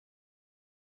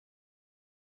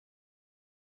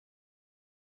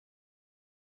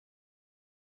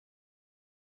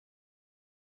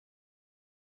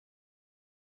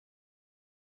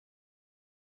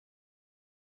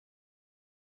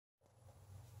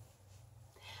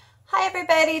Hi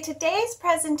everybody, today's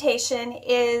presentation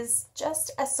is just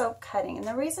a soap cutting, and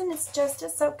the reason it's just a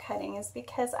soap cutting is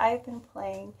because I've been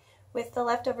playing with the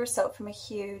leftover soap from a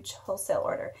huge wholesale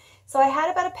order. So I had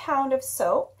about a pound of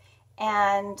soap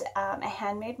and a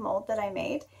handmade mold that I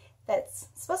made that's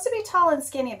supposed to be tall and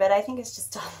skinny, but I think it's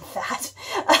just tall and fat.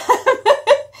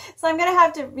 So I'm gonna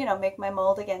have to, make my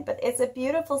mold again, but it's a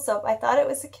beautiful soap. I thought it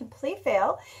was a complete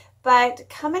fail, but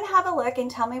come and have a look and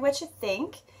tell me what you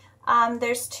think.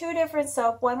 There's two different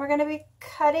soap. One we're going to be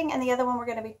cutting and the other one we're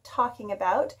going to be talking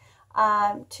about.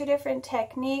 Two different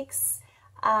techniques.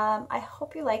 I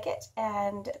hope you like it.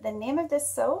 And the name of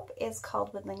this soap is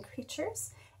called Woodland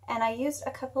Creatures. And I used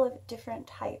a couple of different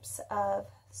types of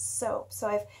soap.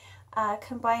 So I've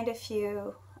combined a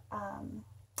few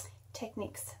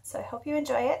techniques. So I hope you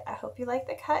enjoy it. I hope you like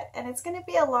the cut. And it's going to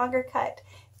be a longer cut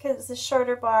because it's a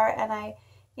shorter bar, and I,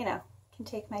 can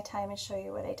take my time and show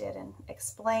you what I did and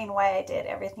explain why I did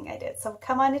everything I did. So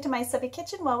come on into my subby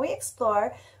kitchen while we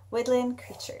explore Woodland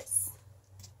Creatures.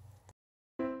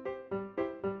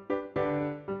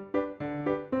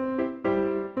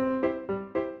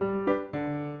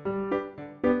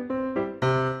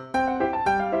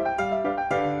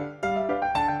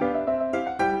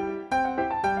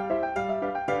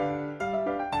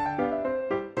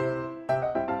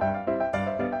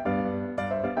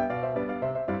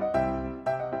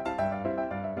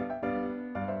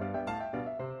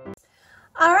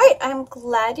 All right, I'm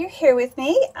glad you're here with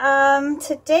me.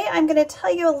 Today I'm going to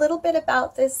tell you a little bit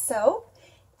about this soap.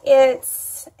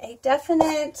 It's a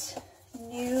definite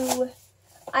new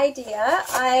idea.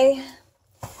 I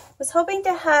was hoping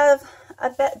to have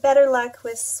a bit better luck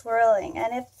with swirling,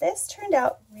 and if this turned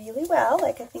out really well,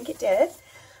 like I think it did,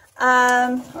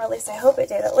 or at least I hope it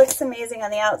did, it looks amazing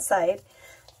on the outside.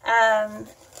 I'll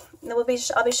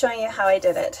be showing you how I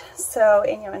did it. So,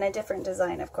 in a different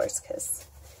design, of course, because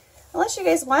unless you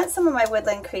guys want some of my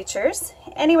Woodland Creatures.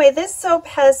 Anyway, this soap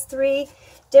has 3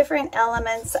 different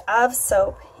elements of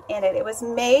soap in it. I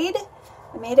made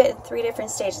it in 3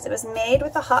 different stages. It was made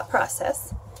with a hot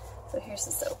process. So here's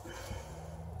the soap.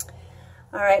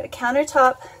 All right, a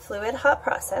countertop fluid hot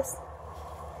process.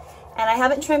 And I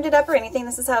haven't trimmed it up or anything.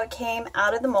 This is how it came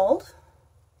out of the mold.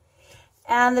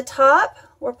 And the top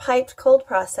were piped cold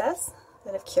process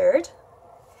that have cured.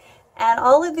 And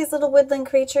all of these little Woodland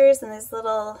Creatures and these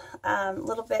little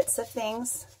bits of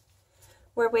things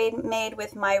were made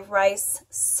with my rice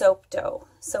soap dough.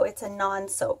 So it's a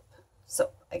non-soap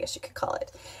soap, I guess you could call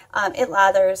it. It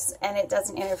lathers and it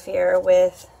doesn't interfere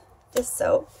with this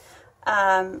soap.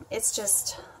 It's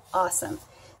just awesome.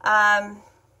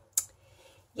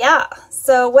 Yeah,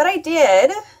 so what I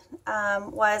did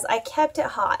was I kept it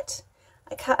hot.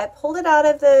 I pulled it out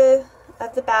of the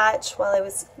batch while I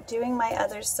was doing my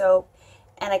other soap,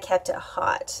 and I kept it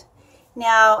hot.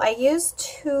 Now I used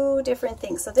 2 different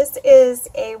things. So this is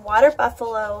a water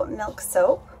buffalo milk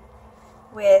soap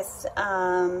with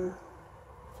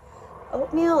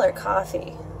oatmeal or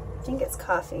coffee. I think it's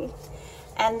coffee.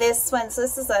 And this one, so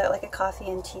this is like a coffee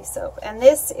and tea soap. And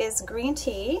this is green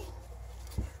tea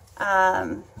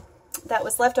that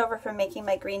was left over from making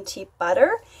my green tea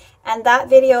butter. And that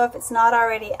video, if it's not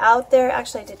already out there,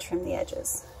 actually I did trim the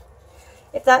edges.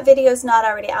 If that video is not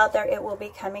already out there, it will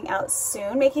be coming out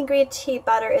soon. Making green tea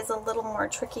butter is a little more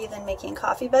tricky than making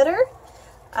coffee butter,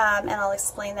 and I'll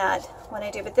explain that when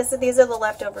I do. But these are the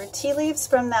leftover tea leaves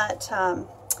from that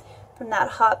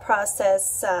hot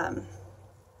process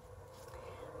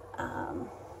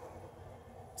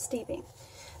steeping.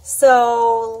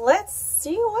 So let's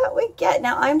see what we get.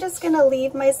 Now I'm just going to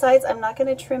leave my sides. I'm not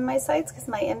going to trim my sides because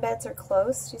my embeds are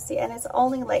close, you see, and it's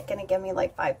only going to give me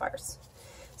like 5 bars.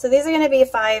 So these are going to be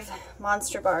 5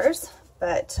 monster bars,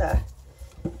 but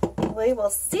we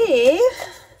will see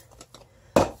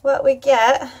what we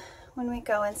get when we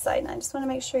go inside. And I just want to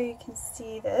make sure you can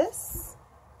see this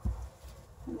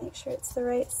and make sure it's the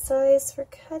right size for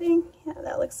cutting. Yeah,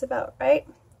 that looks about right.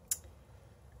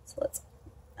 So let's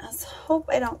hope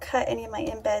I don't cut any of my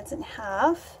embeds in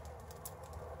half.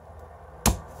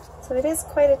 So it is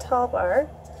quite a tall bar.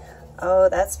 Oh,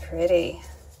 that's pretty.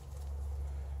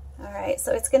 All right,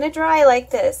 so it's going to dry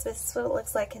like this. This is what it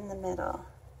looks like in the middle.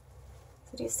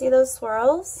 So do you see those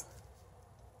swirls?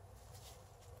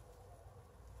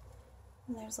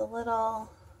 And there's a little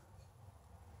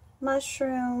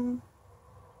mushroom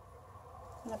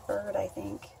and a bird, I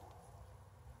think.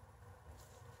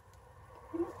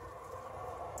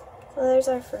 So there's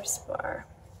our first bar.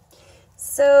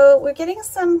 So we're getting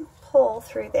some pull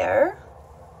through there.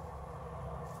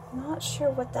 I'm not sure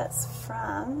what that's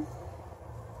from.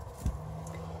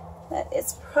 That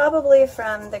is probably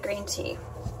from the green tea.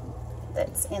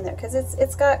 that's in there, because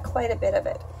it's got quite a bit of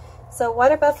it. So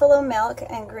water buffalo milk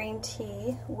and green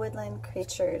tea, Woodland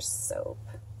Creatures soap.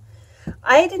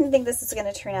 I didn't think this was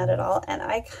going to turn out at all, and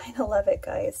I kind of love it,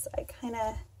 guys.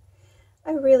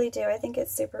 I really do. I think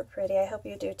it's super pretty. I hope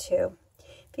you do too.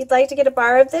 If you'd like to get a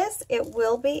bar of this, it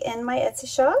will be in my Etsy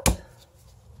shop,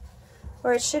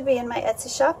 or it should be in my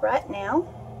Etsy shop right now.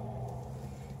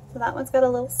 So that one's got a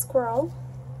little squirrel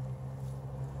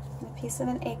and a piece of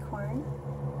an acorn.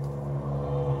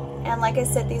 And like I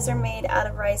said, these are made out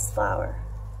of rice flour.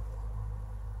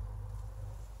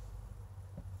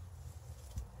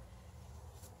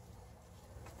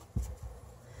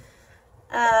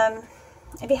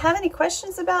 If you have any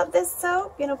questions about this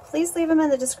soap, please leave them in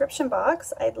the description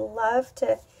box. I'd love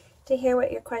to hear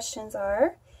what your questions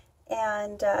are.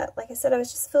 And like I said, I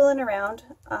was just fooling around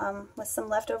with some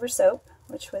leftover soap,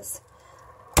 which was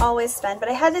always fun. But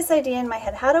I had this idea in my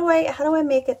head: how do I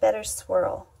make a better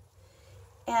swirl?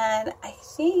 And I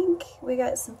think we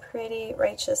got some pretty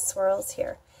righteous swirls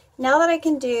here. Now that I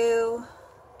can do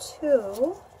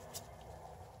 2.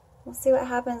 We'll see what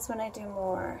happens when I do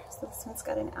more. So this one's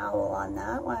got an owl on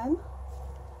that one,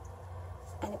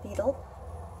 and a beetle.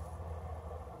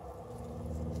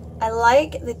 I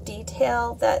like the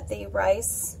detail that the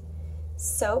rice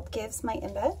soap gives my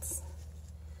embeds.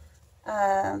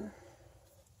 I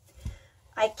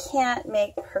can't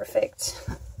make perfect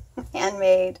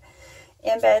handmade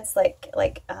embeds like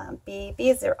Bee.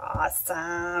 Bees are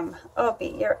awesome. Oh,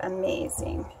 Bee, you're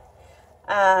amazing.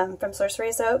 From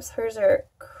Sorcery Soaps, hers are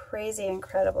crazy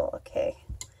incredible. Okay,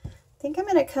 I think I'm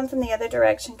going to come from the other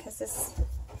direction, because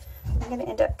I'm going to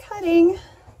end up cutting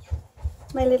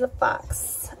my little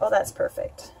fox. Oh, that's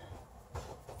perfect.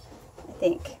 I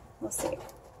think. We'll see.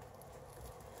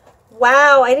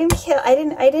 Wow, I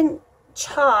didn't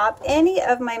chop any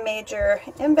of my major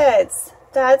embeds.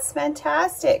 That's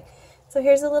fantastic. So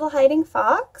here's a little hiding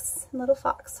fox, a little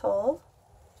foxhole,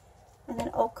 and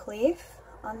an oak leaf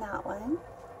on that one.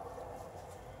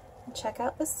 And check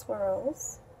out the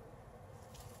swirls.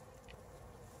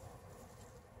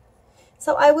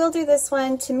 So I will do this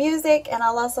one to music, and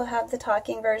I'll also have the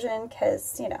talking version,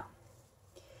 because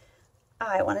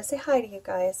I want to say hi to you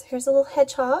guys. Here's a little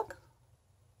hedgehog.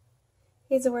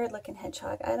 He's a weird looking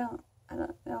hedgehog. I don't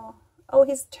know. Oh,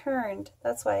 he's turned.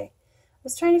 That's why. I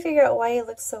was trying to figure out why he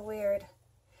looks so weird.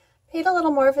 Paid a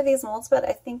little more for these molds, but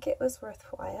I think it was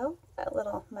worthwhile. That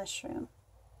little mushroom.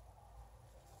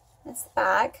 That's the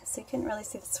back, so you couldn't really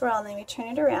see the swirl, and then we turn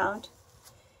it around.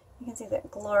 You can see that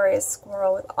glorious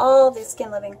squirrel with all these skin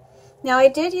living. Now I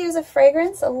did use a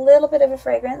fragrance, a little bit of a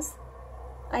fragrance.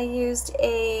 I used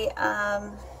a,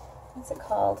 what's it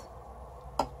called?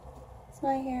 It's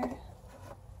not here.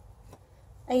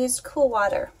 I used Cool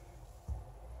Water.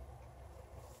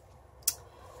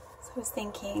 So I was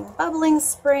thinking bubbling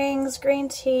springs, green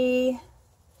tea,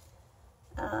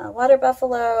 water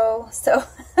buffalo. So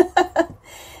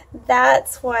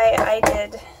that's why I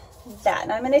did that.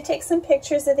 And I'm going to take some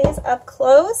pictures of these up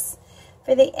close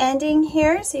for the ending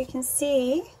here, so you can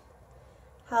see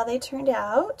how they turned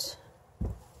out.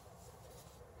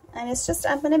 And it's just,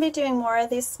 I'm going to be doing more of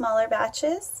these smaller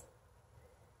batches,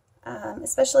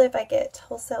 especially if I get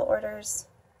wholesale orders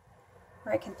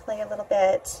where I can play a little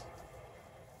bit.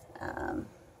 There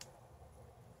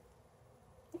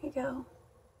you go.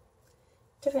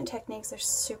 Different techniques are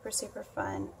super, super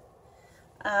fun.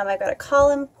 I've got a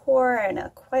column pour and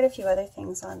quite a few other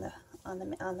things on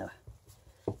the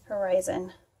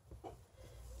horizon.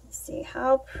 Let's see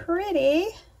how pretty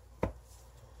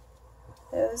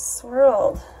those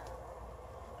swirled.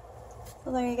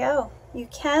 Well, there you go. You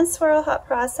can swirl hot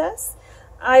process.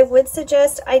 I would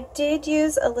suggest, I did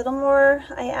use a little more,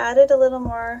 I added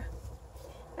aloe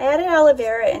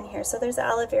vera in here, so there's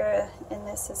aloe vera in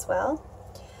this as well.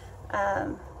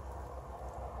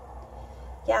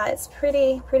 Yeah, it's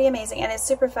pretty amazing, and it's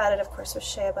super fatted, of course, with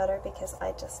shea butter, because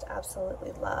I just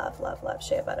absolutely love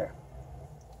shea butter.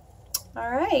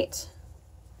 All right,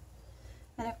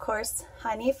 and of course,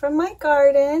 honey from my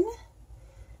garden.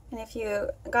 And if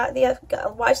you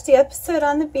watched the episode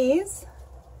on the bees,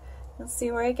 you'll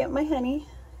see where I get my honey.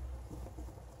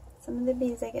 Some of the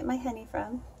bees I get my honey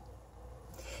from.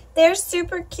 They're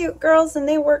super cute, girls, and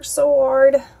they work so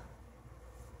hard.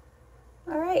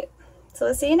 All right. So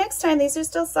we'll see you next time. These are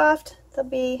still soft. They'll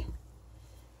be,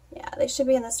 yeah, they should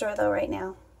be in the store though right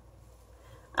now.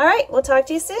 All right, we'll talk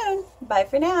to you soon. Bye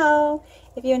for now.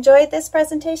 If you enjoyed this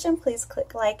presentation, please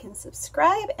click like and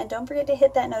subscribe, and don't forget to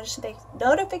hit that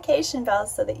notification bell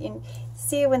so that you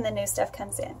see when the new stuff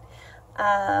comes in.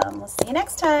 We'll see you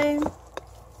next time.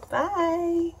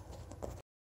 Bye.